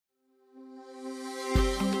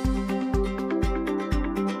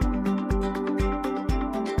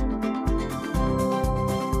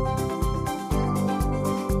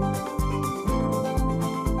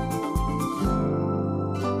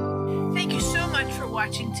much for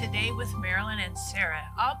watching Today with Marilyn and Sarah.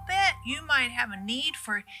 I'll bet you might have a need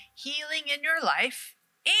for healing in your life,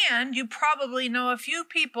 and you probably know a few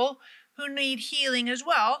people who need healing as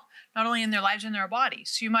well, not only in their lives and their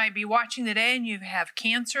bodies. You might be watching today and you have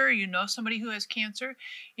cancer, you know somebody who has cancer.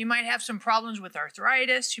 You might have some problems with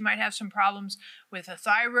arthritis, you might have some problems with a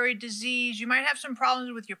thyroid disease, you might have some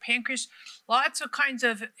problems with your pancreas, lots of kinds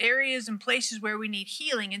of areas and places where we need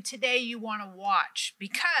healing. And today you want to watch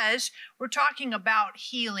because we're talking about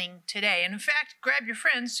healing today. And in fact, grab your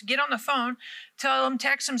friends, get on the phone, tell them,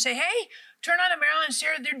 text them, say, hey, turn on to Marilyn and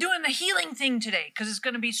Sarah. They're doing the healing thing today because it's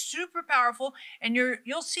going to be super powerful. And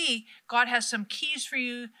you'll see God has some keys for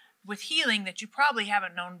you with healing that you probably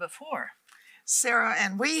haven't known before. Sarah,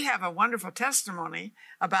 and we have a wonderful testimony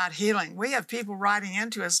about healing. We have people writing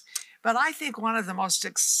into us, but I think one of the most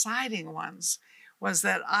exciting ones was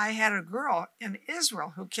that I had a girl in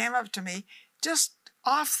Israel who came up to me just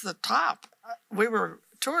off the top. We were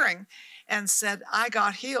touring and said, I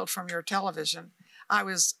got healed from your television. I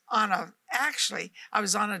was on a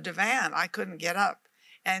divan. I couldn't get up.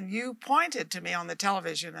 And you pointed to me on the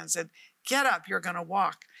television and said, get up, you're going to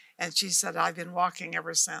walk. And she said, I've been walking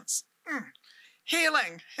ever since.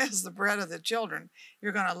 Healing is the bread of the children.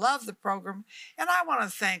 You're going to love the program. And I want to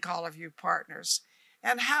thank all of you partners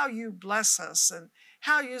and how you bless us and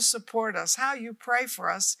how you support us, how you pray for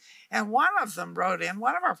us. And one of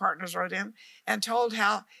our partners wrote in and told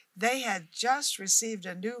how they had just received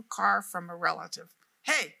a new car from a relative.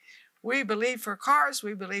 Hey, we believe for cars,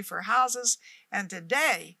 we believe for houses, and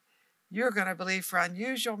today you're going to believe for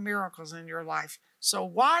unusual miracles in your life. So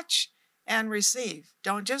watch and receive.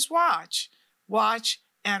 Don't just watch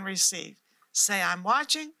and receive. Say, I'm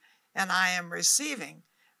watching and I am receiving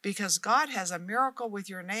because God has a miracle with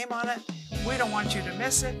your name on it. We don't want you to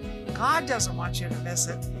miss it. God doesn't want you to miss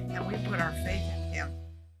it, and we put our faith in Him.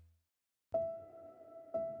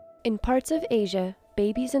 In parts of Asia,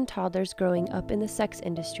 babies and toddlers growing up in the sex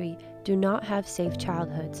industry do not have safe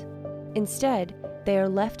childhoods. Instead, they are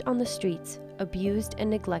left on the streets, abused and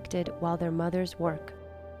neglected while their mothers work.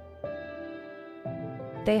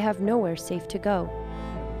 They have nowhere safe to go.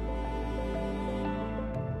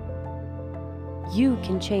 You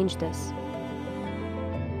can change this.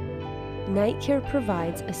 Night Care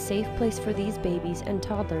provides a safe place for these babies and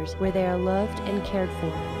toddlers where they are loved and cared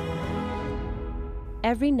for.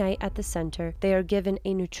 Every night at the center, they are given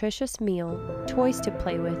a nutritious meal, toys to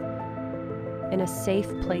play with, and a safe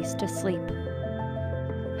place to sleep.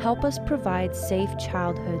 Help us provide safe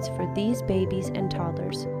childhoods for these babies and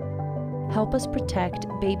toddlers. Help us protect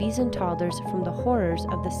babies and toddlers from the horrors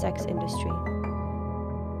of the sex industry.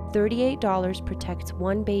 $38 protects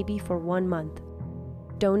one baby for 1 month.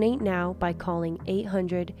 Donate now by calling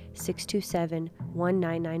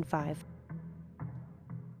 800-627-1995.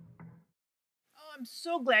 I'm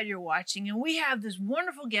so glad you're watching, and we have this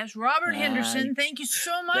wonderful guest, Robert Henderson. Thank you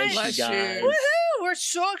so much. Bless you guys. Woohoo! We're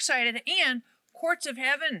so excited. And Courts of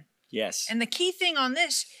Heaven. Yes. And the key thing on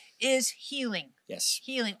this is healing. Yes.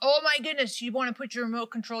 Healing. Oh my goodness, you want to put your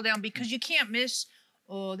remote control down because you can't miss.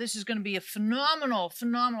 Oh, this is going to be a phenomenal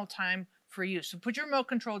time for you. So put your remote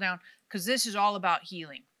control down because this is all about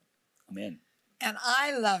healing. Amen. And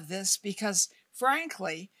I love this because,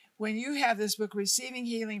 frankly, when you have this book, Receiving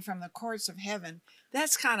Healing from the Courts of Heaven,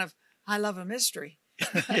 that's kind of, I love a mystery.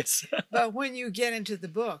 Yes. But when you get into the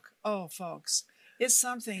book, oh, folks, it's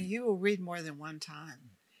something you will read more than one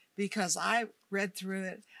time because I read through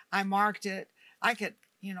it. I marked it. I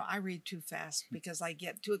read too fast because I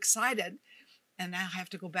get too excited and now I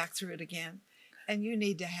have to go back through it again. And you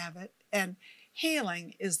need to have it. And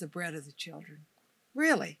healing is the bread of the children,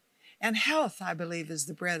 really. And health, I believe, is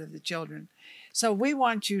the bread of the children. So we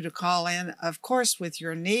want you to call in, of course, with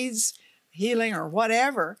your needs, healing or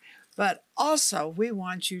whatever, but also we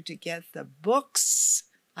want you to get the books.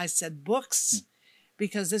 I said books,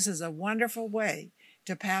 because this is a wonderful way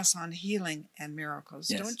to pass on healing and miracles.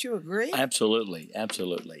 Yes. Don't you agree? Absolutely.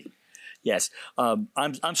 Absolutely. Yes.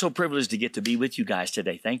 I'm so privileged to get to be with you guys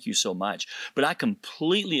today. Thank you so much. But I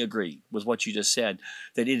completely agree with what you just said,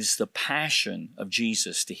 that it is the passion of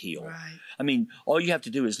Jesus to heal. Right. I mean, all you have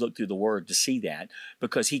to do is look through the Word to see that,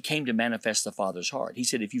 because He came to manifest the Father's heart. He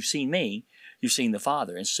said, if you've seen me, you've seen the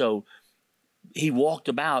Father. And so He walked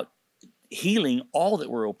about healing all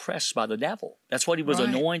that were oppressed by the devil. That's what He was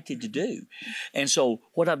anointed to do. And so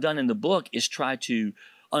what I've done in the book is try to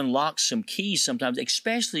unlock some keys sometimes,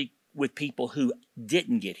 especially with people who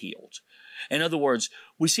didn't get healed. In other words,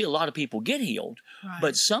 we see a lot of people get healed, Right.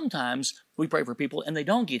 but sometimes we pray for people and they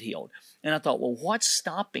don't get healed. And I thought, well, what's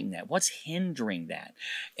stopping that? What's hindering that?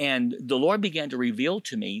 And the Lord began to reveal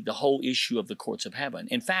to me the whole issue of the courts of heaven.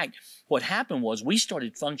 In fact, what happened was we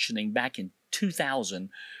started functioning back in 2000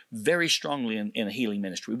 very strongly in a healing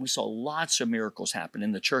ministry. We saw lots of miracles happen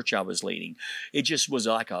in the church I was leading. It just was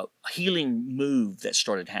like a healing move that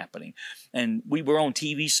started happening. And we were on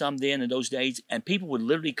TV some then in those days, and people would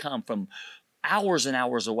literally come from hours and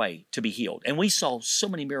hours away to be healed. And we saw so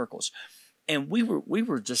many miracles. And we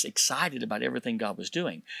were just excited about everything God was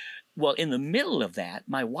doing. Well, in the middle of that,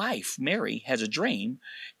 my wife, Mary, has a dream.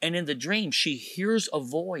 And in the dream, she hears a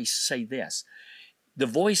voice say this. The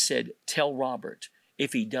voice said, tell Robert,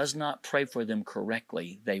 if he does not pray for them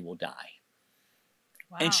correctly, they will die.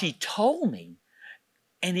 Wow. And she told me,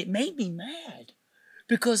 and it made me mad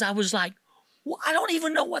because I was like, well, I don't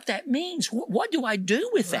even know what that means. What do I do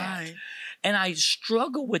with that? Right. And I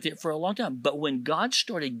struggled with it for a long time. But when God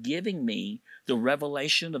started giving me the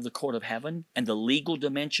revelation of the court of heaven and the legal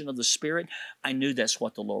dimension of the spirit, I knew that's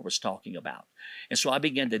what the Lord was talking about. And so I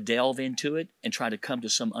began to delve into it and try to come to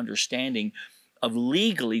some understanding of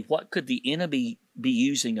legally what could the enemy be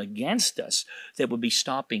using against us that would be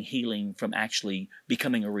stopping healing from actually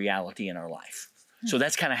becoming a reality in our life. So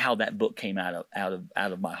that's kind of how that book came out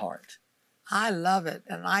of my heart. I love it.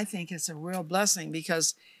 And I think it's a real blessing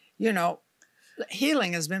because, you know,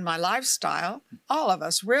 healing has been my lifestyle, all of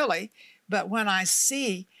us really. But when I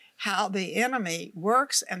see how the enemy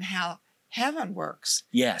works and how heaven works,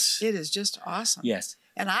 Yes. it is just awesome. Yes.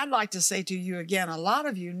 And I'd like to say to you again, a lot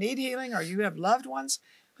of you need healing, or you have loved ones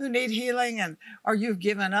who need healing, or you've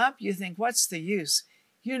given up. You think, what's the use?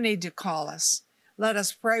 You need to call us. Let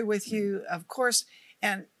us pray with you, of course.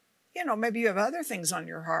 And, you know, maybe you have other things on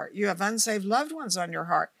your heart. You have unsaved loved ones on your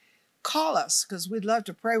heart. Call us because we'd love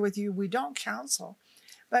to pray with you. We don't counsel.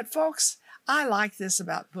 But folks, I like this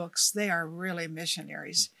about books. They are really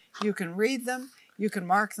missionaries. You can read them. You can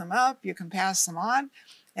mark them up. You can pass them on.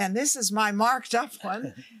 And this is my marked up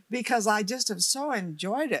one because I just have so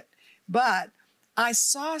enjoyed it. But I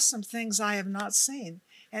saw some things I have not seen.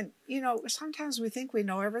 And, you know, sometimes we think we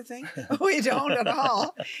know everything. We don't at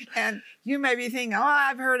all. And you may be thinking, oh,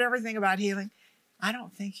 I've heard everything about healing. I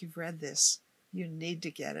don't think you've read this. You need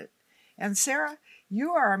to get it. And Sarah,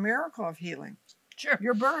 you are a miracle of healing. Sure.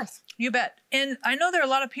 Your birth. You bet. And I know there are a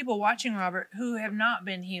lot of people watching, Robert, who have not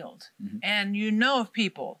been healed. Mm-hmm. And you know of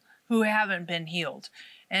people who haven't been healed.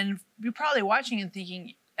 And you're probably watching and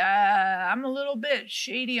thinking, I'm a little bit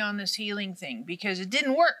shady on this healing thing because it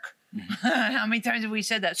didn't work. Mm-hmm. How many times have we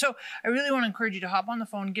said that? So I really want to encourage you to hop on the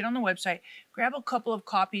phone, get on the website, grab a couple of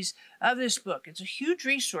copies of this book. It's a huge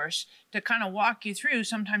resource to kind of walk you through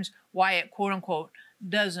sometimes why it, quote unquote,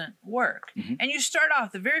 doesn't work. Mm-hmm. And you start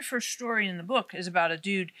off, the very first story in the book is about a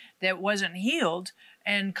dude that wasn't healed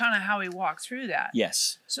and kind of how he walked through that.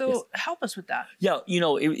 Yes. So yes. Help us with that. Yeah, you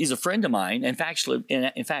know, he's a friend of mine, in fact,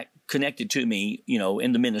 connected to me, you know,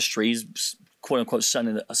 in the ministries, quote unquote, son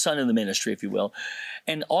in the ministry, if you will.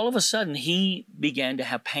 And all of a sudden, he began to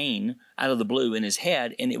have pain out of the blue in his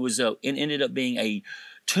head, and it ended up being a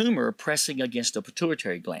tumor pressing against the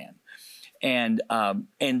pituitary gland. And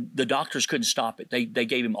the doctors couldn't stop it. They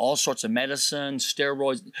gave him all sorts of medicine,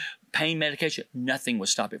 steroids, pain medication. Nothing would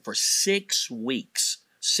stop it for 6 weeks.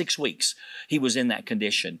 6 weeks he was in that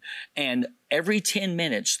condition. And every 10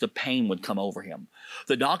 minutes, the pain would come over him.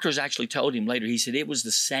 The doctors actually told him later, he said it was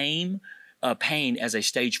the same pain as a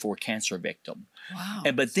stage 4 cancer victim. Wow.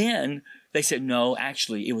 But then they said, no,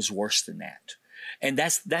 actually, it was worse than that. And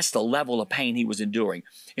that's the level of pain he was enduring.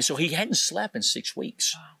 And so he hadn't slept in 6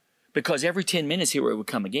 weeks. Wow. Because every 10 minutes here it would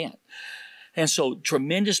come again. And so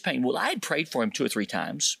tremendous pain. Well, I had prayed for him 2 or 3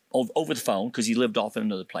 times over the phone because he lived off in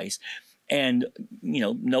another place. And, you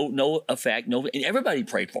know, no effect. And everybody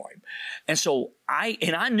prayed for him. And so I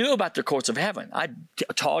knew about the courts of heaven. I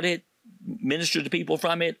taught it, ministered to people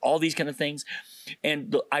from it, all these kind of things.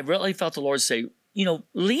 And I really felt the Lord say, you know,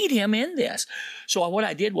 lead him in this. So what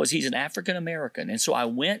I did was, he's an African American, and so I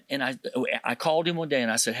went and I called him one day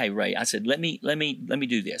and I said, "Hey Ray," I said, "Let me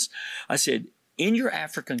do this." I said, "In your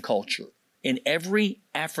African culture, in every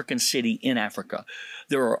African city in Africa,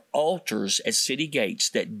 there are altars at city gates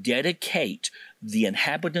that dedicate the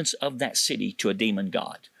inhabitants of that city to a demon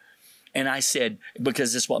god." And I said,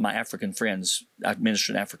 because this is what my African friends, I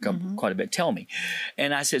minister in Africa quite a bit, tell me.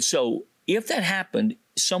 And I said, so if that happened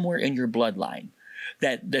somewhere in your bloodline,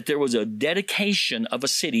 that there was a dedication of a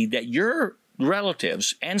city that your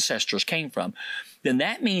relatives, ancestors came from, then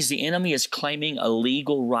that means the enemy is claiming a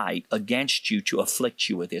legal right against you to afflict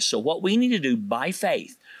you with this. So what we need to do by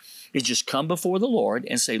faith is just come before the Lord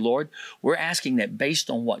and say, Lord, we're asking that based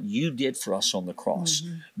on what you did for us on the cross,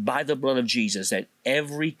 by the blood of Jesus, that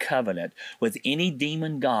every covenant with any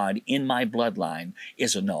demon god in my bloodline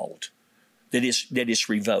is annulled, that is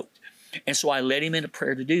revoked. And so I led him into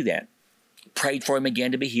prayer to do that. Prayed for him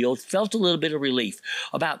again to be healed, felt a little bit of relief.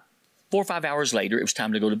 About 4 or 5 hours later, it was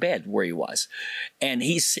time to go to bed where he was. And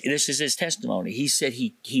this is his testimony. He said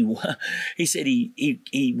he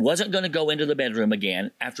wasn't going to go into the bedroom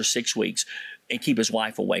again after 6 weeks and keep his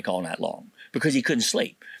wife awake all night long because he couldn't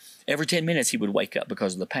sleep. Every 10 minutes he would wake up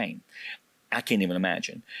because of the pain. I can't even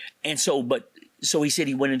imagine. And so he said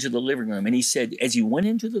he went into the living room, and he said, as he went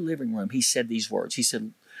into the living room, he said these words. He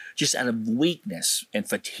said, just out of weakness and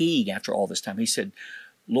fatigue after all this time, he said,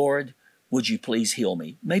 Lord, would you please heal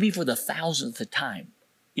me? Maybe for the 1,000th time.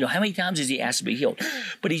 You know, how many times has he asked to be healed?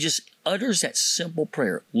 But he just utters that simple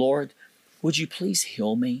prayer, Lord, would you please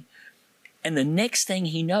heal me? And the next thing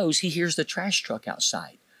he knows, he hears the trash truck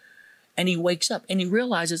outside. And he wakes up and he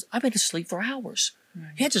realizes, I've been asleep for hours.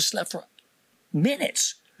 Right. He had to sleep for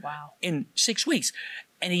minutes. Wow. In 6 weeks.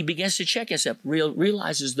 And he begins to check himself,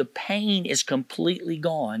 realizes the pain is completely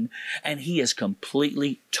gone, and he is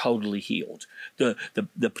completely, totally healed. The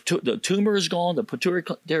tumor is gone, the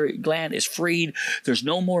pituitary gland is freed, there's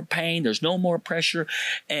no more pain, there's no more pressure.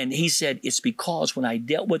 And he said, it's because when I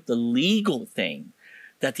dealt with the legal thing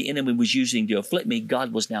that the enemy was using to afflict me,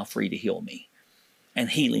 God was now free to heal me.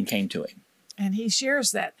 And healing came to him. And he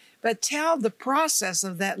shares that. But tell the process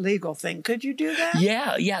of that legal thing. Could you do that?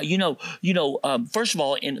 Yeah. First of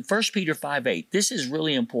all, in 1 Peter 5:8, this is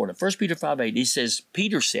really important. 1 Peter 5:8, he says,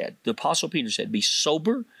 the Apostle Peter said, be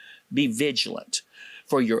sober, be vigilant,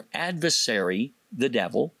 for your adversary, the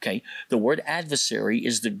devil, okay, the word adversary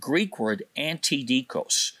is the Greek word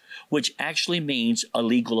antidikos, which actually means a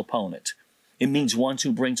legal opponent. It means one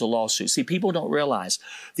who brings a lawsuit. See, people don't realize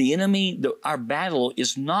the enemy, our battle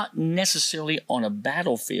is not necessarily on a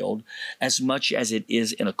battlefield as much as it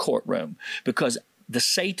is in a courtroom, because the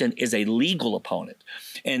Satan is a legal opponent.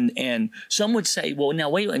 And some would say, well,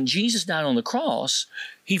 now wait, when Jesus died on the cross,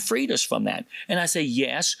 he freed us from that. And I say,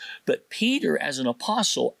 yes, but Peter as an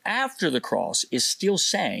apostle after the cross is still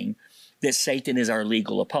saying that Satan is our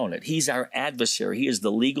legal opponent. He's our adversary. He is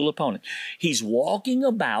the legal opponent. He's walking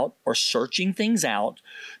about or searching things out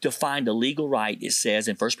to find a legal right, it says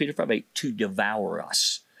in 1 Peter 5:8, to devour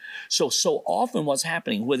us. So often what's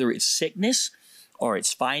happening, whether it's sickness or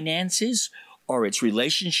it's finances or it's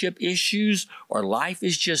relationship issues or life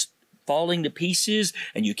is just falling to pieces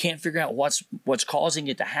and you can't figure out what's causing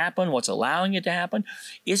it to happen, what's allowing it to happen,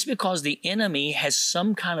 it's because the enemy has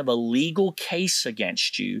some kind of a legal case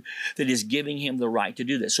against you that is giving him the right to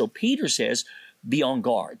do this. So Peter says, be on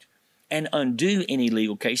guard and undo any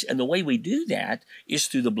legal case. And the way we do that is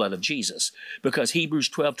through the blood of Jesus, because Hebrews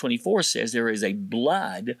 12:24 says there is a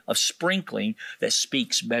blood of sprinkling that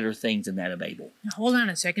speaks better things than that of Abel. Now, hold on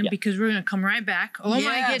a second, because we're going to come right back. Oh, Yes,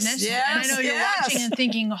 my goodness. yes, And I know you're yes. watching and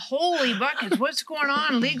thinking, holy buckets, what's going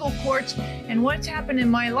on? Legal courts and what's happened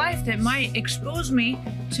in my life that might expose me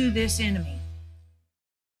to this enemy.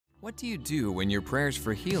 What do you do when your prayers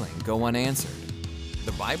for healing go unanswered?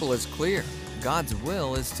 The Bible is clear. God's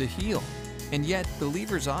will is to heal. And yet,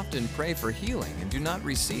 believers often pray for healing and do not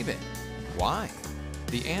receive it. Why?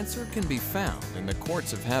 The answer can be found in the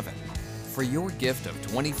courts of heaven. For your gift of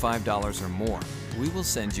 $25 or more, we will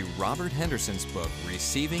send you Robert Henderson's book,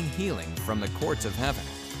 Receiving Healing from the Courts of Heaven.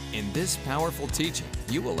 In this powerful teaching,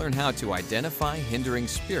 you will learn how to identify hindering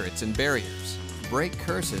spirits and barriers, break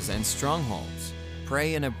curses and strongholds,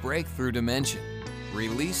 pray in a breakthrough dimension,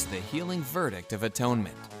 release the healing verdict of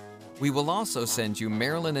atonement. We will also send you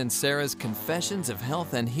Marilyn and Sarah's Confessions of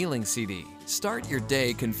Health and Healing CD. Start your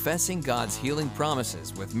day confessing God's healing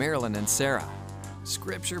promises with Marilyn and Sarah.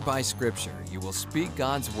 Scripture by scripture, you will speak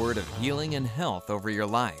God's word of healing and health over your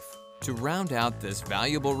life. To round out this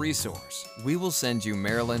valuable resource, we will send you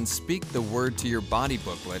Marilyn's Speak the Word to Your Body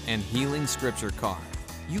booklet and Healing Scripture card.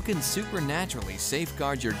 You can supernaturally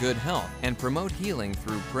safeguard your good health and promote healing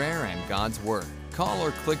through prayer and God's Word. Call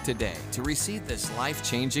or click today to receive this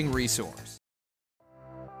life-changing resource.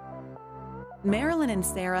 Marilyn and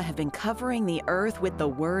Sarah have been covering the earth with the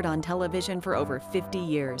Word on television for over 50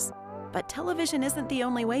 years. But television isn't the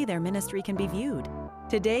only way their ministry can be viewed.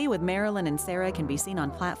 Today with Marilyn and Sarah can be seen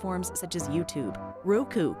on platforms such as YouTube,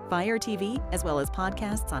 Roku, Fire TV, as well as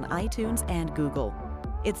podcasts on iTunes and Google.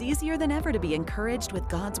 It's easier than ever to be encouraged with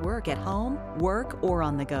God's work at home, work, or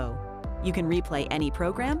on the go. You can replay any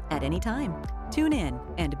program at any time. Tune in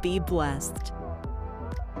and be blessed.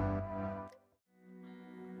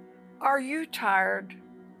 Are you tired?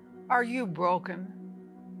 Are you broken?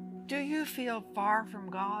 Do you feel far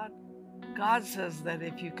from God? God says that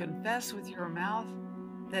if you confess with your mouth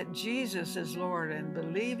that Jesus is Lord and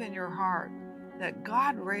believe in your heart that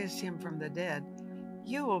God raised him from the dead,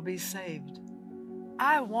 you will be saved.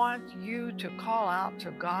 I want you to call out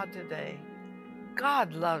to God today.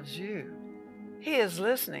 God loves you. He is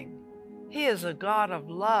listening. He is a God of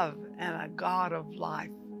love and a God of life.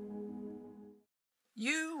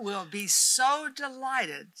 You will be so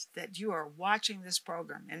delighted that you are watching this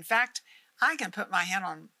program. In fact, I can put my hand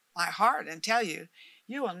on my heart and tell you,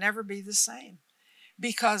 you will never be the same.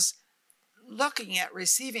 Because looking at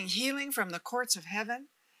receiving healing from the courts of heaven,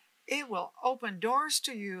 it will open doors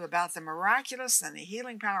to you about the miraculous and the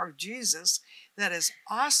healing power of Jesus that is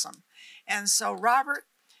awesome. And so, Robert,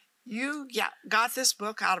 you got this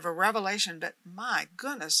book out of a revelation, but my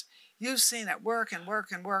goodness, you've seen it work and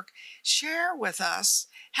work and work. Share with us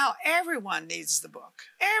how everyone needs the book.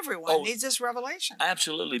 Everyone needs this revelation.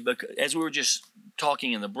 Absolutely. Because as we were just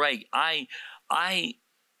talking in the break, I've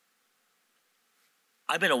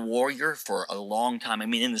been a warrior for a long time. I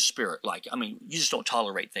mean, in the spirit, you just don't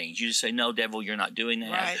tolerate things. You just say, no, devil, you're not doing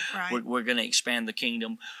that. Right. We're going to expand the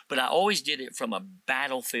kingdom. But I always did it from a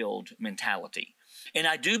battlefield mentality. And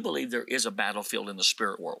I do believe there is a battlefield in the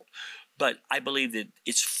spirit world. But I believe that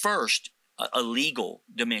it's first a legal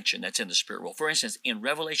dimension that's in the spirit world. For instance, in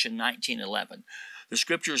Revelation 19:11, the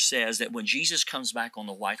scripture says that when Jesus comes back on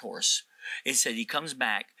the white horse, it said he comes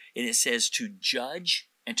back and it says to judge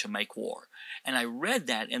and to make war. And I read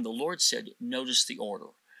that and the Lord said, notice the order.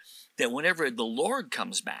 That whenever the Lord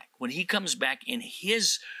comes back, when he comes back in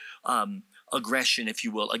his aggression, if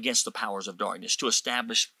you will, against the powers of darkness to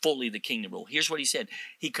establish fully the kingdom rule, here's what he said.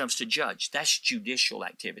 He comes to judge. That's judicial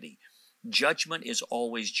activity. Judgment is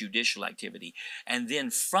always judicial activity. And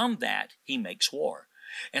then from that, he makes war.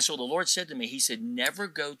 And so the Lord said to me, he said, never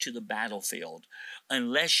go to the battlefield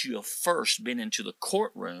unless you have first been into the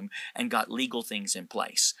courtroom and got legal things in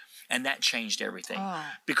place. And that changed everything.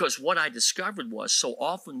 Because what I discovered was so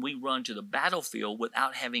often we run to the battlefield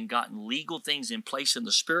without having gotten legal things in place in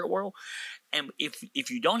the spirit world. And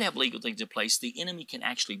if you don't have legal things in place, the enemy can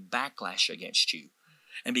actually backlash against you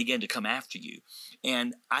and begin to come after you.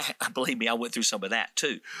 And I believe me, I went through some of that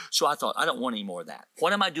too. So I thought, I don't want any more of that.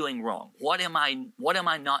 What am I doing wrong? What am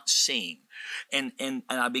I not seeing? And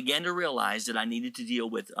I began to realize that I needed to deal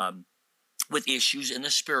with issues in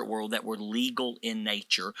the spirit world that were legal in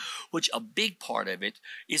nature, which a big part of it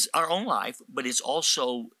is our own life, but it's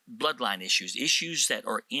also bloodline issues that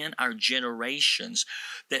are in our generations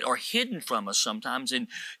that are hidden from us sometimes, and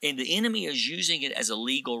the enemy is using it as a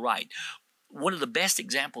legal right. One of the best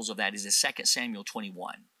examples of that is in 2 Samuel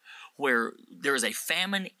 21, where there is a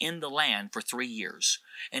famine in the land for 3 years.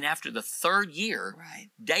 And after the third year,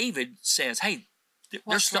 David says, hey,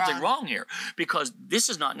 there's something wrong here because this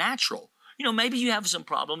is not natural. You know, maybe you have some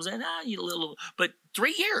problems and but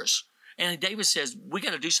 3 years. And David says, we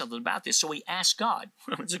got to do something about this. So he asked God.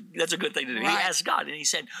 That's a good thing to do. He asked God and he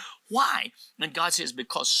said, why? And God says,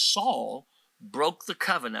 because Saul broke the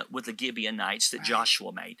covenant with the Gibeonites that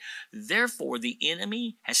Joshua made. Therefore, the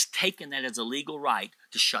enemy has taken that as a legal right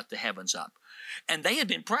to shut the heavens up. And they had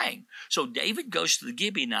been praying. So David goes to the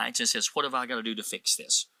Gibeonites and says, what have I got to do to fix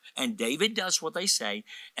this? And David does what they say,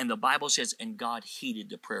 and the Bible says, and God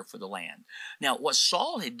heeded the prayer for the land. Now, what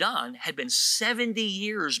Saul had done had been 70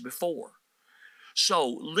 years before. So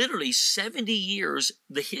literally 70 years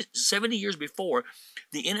before,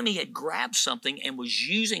 the enemy had grabbed something and was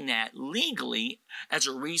using that legally as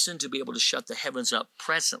a reason to be able to shut the heavens up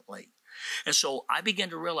presently. And so I began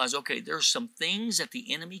to realize, okay, there's some things that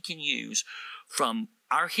the enemy can use from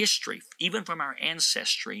our history, even from our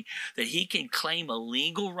ancestry, that he can claim a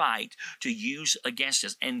legal right to use against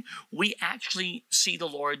us. And we actually see the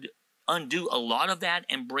Lord undo a lot of that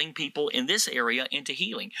and bring people in this area into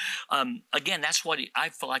healing. Again, that's what I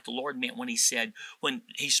feel like the Lord meant when he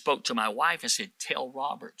spoke to my wife and said, tell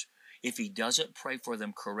Robert, if he doesn't pray for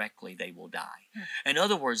them correctly, they will die. In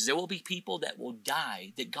other words, there will be people that will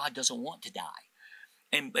die that God doesn't want to die.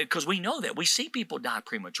 And because we know that, we see people die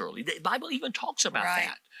prematurely. The Bible even talks about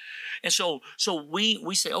that. And so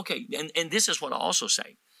we say, okay, and this is what I also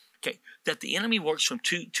say, okay, that the enemy works from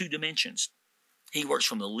two dimensions. He works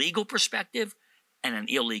from the legal perspective and an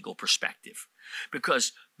illegal perspective,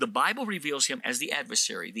 because the Bible reveals him as the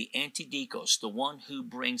adversary, the antidikos, the one who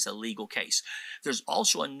brings a legal case. There's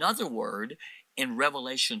also another word in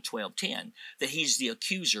Revelation 12:10 that he's the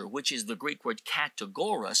accuser, which is the Greek word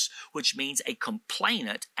kategoros, which means a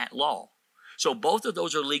complainant at law. So both of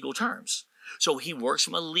those are legal terms. So he works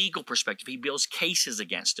from a legal perspective. He builds cases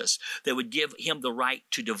against us that would give him the right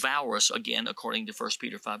to devour us, again, according to 1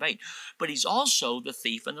 Peter 5:8. But he's also the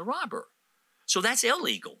thief and the robber. So that's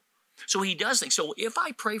illegal. So he does things. So if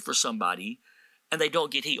I pray for somebody and they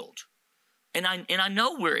don't get healed, and I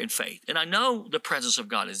know we're in faith, and I know the presence of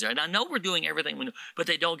God is there, and I know we're doing everything we know, but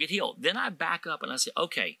they don't get healed, then I back up and I say,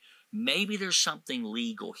 okay, maybe there's something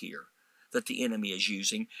legal here that the enemy is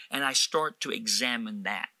using, and I start to examine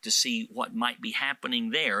that to see what might be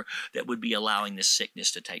happening there that would be allowing this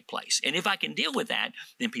sickness to take place. And if I can deal with that,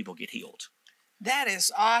 then people get healed. That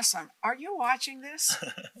is awesome. Are you watching this?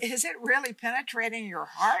 Is it really penetrating your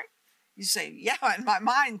heart? You say, yeah, in my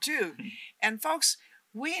mind too. And folks,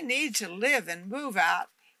 we need to live and move out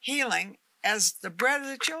healing as the bread of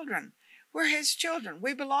the children. We're his children.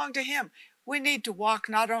 We belong to him. We need to walk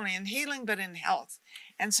not only in healing, but in health.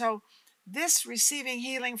 And so this Receiving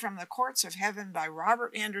Healing from the Courts of Heaven by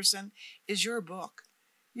Robert Henderson is your book.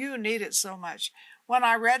 You need it so much. When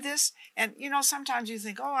I read this, and sometimes you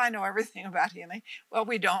think, oh, I know everything about healing. Well,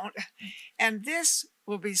 we don't. And this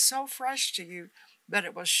will be so fresh to you, but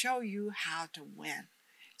it will show you how to win.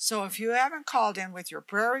 So if you haven't called in with your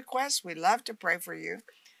prayer requests, we'd love to pray for you.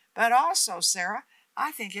 But also, Sarah,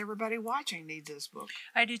 I think everybody watching needs this book.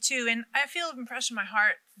 I do too. And I feel impressed in my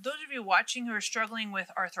heart. Those of you watching who are struggling with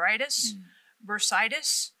arthritis,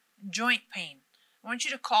 bursitis, joint pain, I want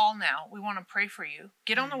you to call now. We want to pray for you.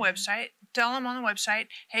 Get on the website. Tell them on the website,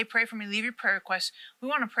 hey, pray for me. Leave your prayer requests. We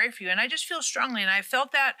want to pray for you. And I just feel strongly, and I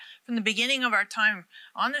felt that from the beginning of our time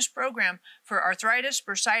on this program for arthritis,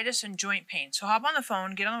 bursitis, and joint pain. So hop on the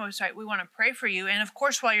phone, get on the website. We want to pray for you. And of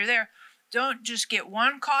course, while you're there, don't just get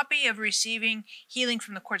one copy of Receiving Healing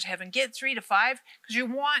from the Courts of Heaven. Get 3 to 5, because you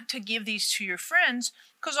want to give these to your friends,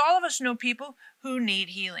 because all of us know people who need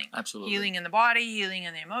healing. Absolutely. Healing in the body, healing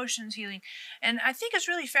in the emotions, healing. And I think it's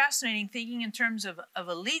really fascinating thinking in terms of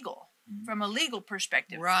a legal, from a legal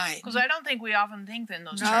perspective. Right. Because I don't think we often think in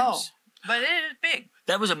those terms. But it is big.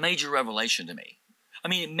 That was a major revelation to me. I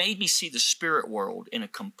mean, it made me see the spirit world in a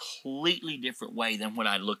completely different way than when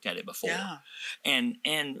I looked at it before. Yeah. And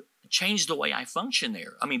changed the way I function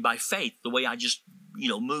there. I mean, by faith, the way I just,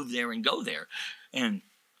 move there and go there. And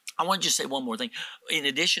I want to just say one more thing. In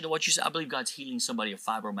addition to what you said, I believe God's healing somebody of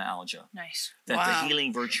fibromyalgia. Nice. That the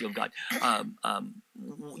healing virtue of God.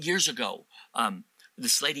 Years ago,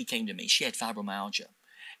 this lady came to me. She had fibromyalgia.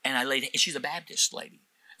 And she's a Baptist lady.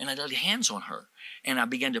 And I laid hands on her. And I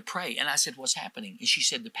began to pray. And I said, what's happening? And she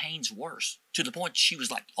said, the pain's worse. To the point she was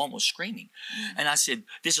like almost screaming. And I said,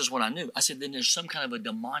 this is what I knew. I said, then there's some kind of a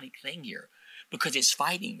demonic thing here. Because it's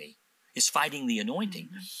fighting me. It's fighting the anointing.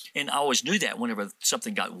 And I always knew that whenever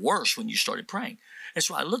something got worse when you started praying. And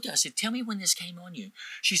so I looked at her, I said, tell me when this came on you.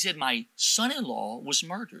 She said, my son-in-law was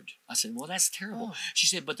murdered. I said, well, that's terrible. She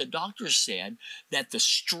said, but the doctors said that the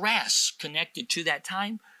stress connected to that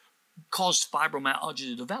time caused fibromyalgia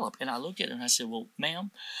to develop. And I looked at her and I said, well,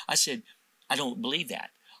 ma'am, I said, I don't believe that.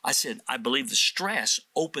 I said, I believe the stress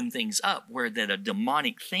opened things up where that a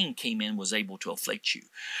demonic thing came in, was able to afflict you.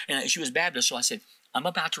 And she was Baptist, so I said, I'm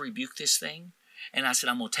about to rebuke this thing. And I said,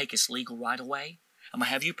 I'm going to take its legal right away. I'm going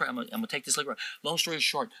to have you pray. I'm going to take this legal right. Long story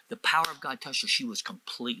short, the power of God touched her. She was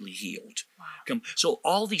completely healed. Wow. So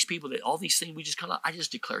all these people, all these things we just call out, I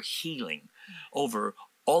just declare healing over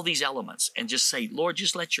all these elements and just say, Lord,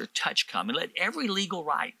 just let your touch come and let every legal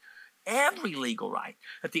right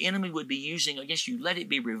that the enemy would be using against you, let it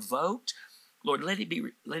be revoked. Lord, let it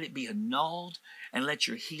be annulled, and let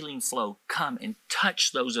your healing flow come and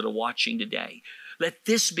touch those that are watching today. Let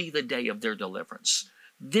this be the day of their deliverance.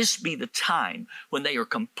 This be the time when they are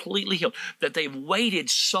completely healed, that they've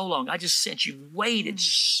waited so long. I just sense you've waited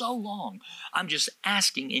so long. I'm just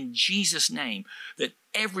asking in Jesus' name that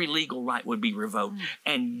every legal right would be revoked,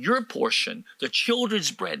 and your portion, the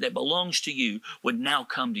children's bread that belongs to you, would now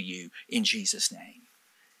come to you in Jesus' name.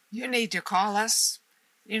 You need to call us.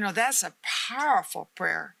 That's a powerful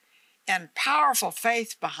prayer and powerful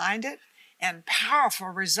faith behind it and powerful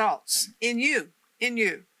results in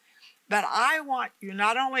you. But I want you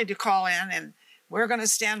not only to call in, and we're going to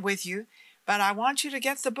stand with you, but I want you to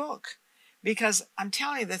get the book, because I'm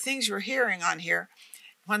telling you, the things you're hearing on here,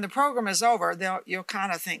 when the program is over, you'll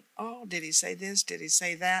kind of think, oh, did he say this? Did he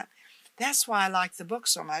say that? That's why I like the book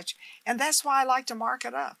so much, and that's why I like to mark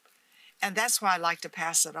it up, and that's why I like to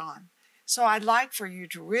pass it on. So I'd like for you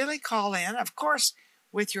to really call in, of course,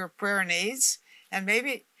 with your prayer needs, and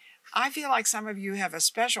maybe I feel like some of you have a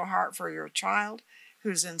special heart for your child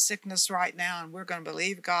who's in sickness right now, and we're going to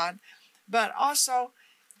believe God. But also,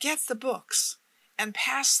 get the books and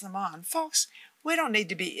pass them on. Folks, we don't need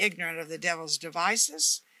to be ignorant of the devil's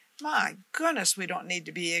devices. My goodness, we don't need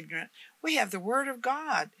to be ignorant. We have the Word of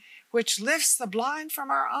God, which lifts the blind from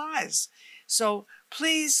our eyes. So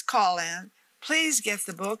please call in. Please get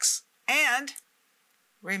the books. And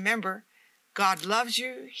remember, God loves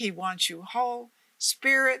you. He wants you whole,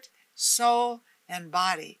 spirit, soul, and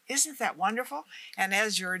body. Isn't that wonderful? And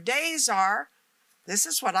as your days are, this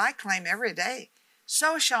is what I claim every day,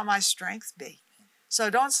 so shall my strength be. So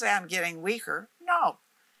don't say I'm getting weaker. No,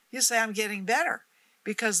 you say I'm getting better,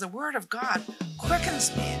 because the Word of God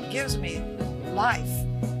quickens me and gives me life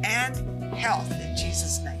and health in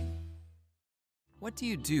Jesus' name. What do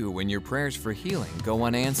you do when your prayers for healing go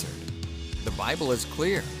unanswered? The Bible is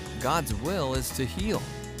clear. God's will is to heal.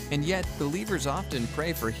 And yet, believers often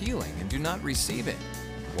pray for healing and do not receive it.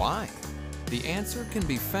 Why? The answer can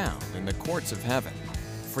be found in the courts of heaven.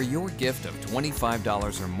 For your gift of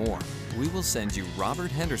 $25 or more, we will send you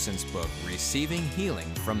Robert Henderson's book, Receiving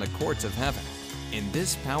Healing from the Courts of Heaven. In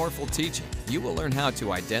this powerful teaching, you will learn how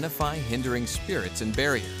to identify hindering spirits and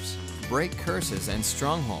barriers, break curses and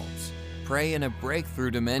strongholds, pray in a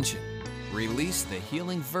breakthrough dimension, release the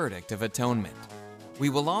healing verdict of atonement. We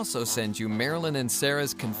will also send you Marilyn and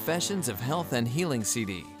Sarah's Confessions of Health and Healing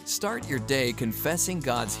CD. Start your day confessing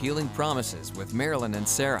God's healing promises with Marilyn and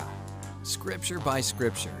Sarah. Scripture by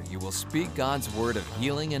scripture, you will speak God's word of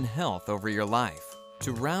healing and health over your life.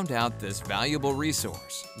 To round out this valuable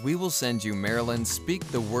resource, we will send you Marilyn's Speak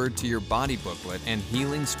the Word to Your Body booklet and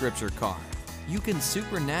Healing Scripture card. You can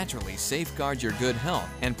supernaturally safeguard your good health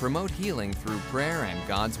and promote healing through prayer and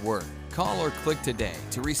God's Word. Call or click today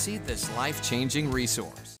to receive this life-changing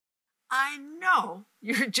resource. I know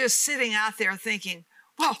you're just sitting out there thinking,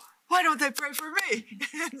 well, why don't they pray for me?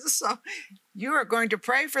 And so you are going to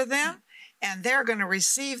pray for them, and they're going to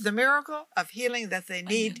receive the miracle of healing that they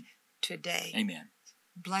need today. Amen.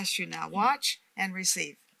 Bless you now. Watch and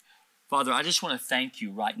receive. Father, I just want to thank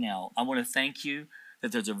you right now. I want to thank you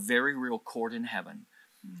that there's a very real court in heaven,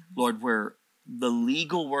 Lord, where the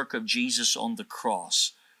legal work of Jesus on the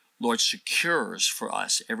cross, Lord, secures for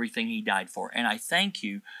us everything he died for. And I thank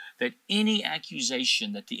you that any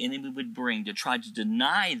accusation that the enemy would bring to try to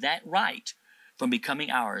deny that right from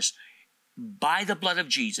becoming ours by the blood of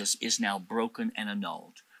Jesus is now broken and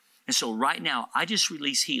annulled. And so right now, I just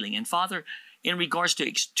release healing. And Father, in regards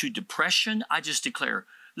to depression, I just declare,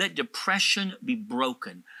 let depression be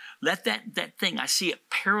broken. Let that thing, I see it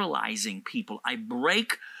paralyzing people. I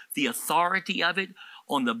break the authority of it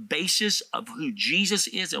on the basis of who Jesus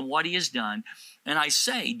is and what he has done. And I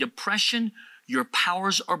say, depression, your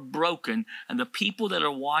powers are broken, and the people that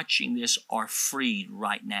are watching this are freed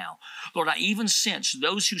right now. Lord, I even sense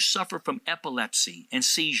those who suffer from epilepsy and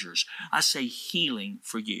seizures. I say healing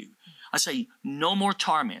for you. I say no more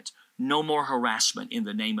torment, no more harassment in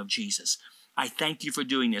the name of Jesus. I thank you for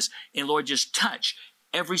doing this. And Lord, just touch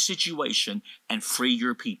every situation and free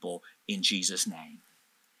your people in Jesus' name.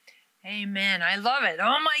 Amen. I love it.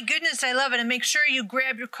 Oh my goodness, I love it. And make sure you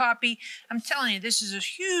grab your copy. I'm telling you, this is a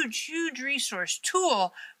huge, huge resource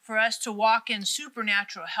tool for us to walk in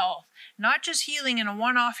supernatural health. Not just healing in a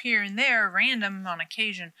one-off here and there, random on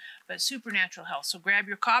occasion, but supernatural health. So grab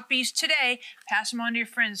your copies today. Pass them on to your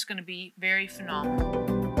friends. It's going to be very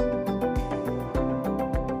phenomenal.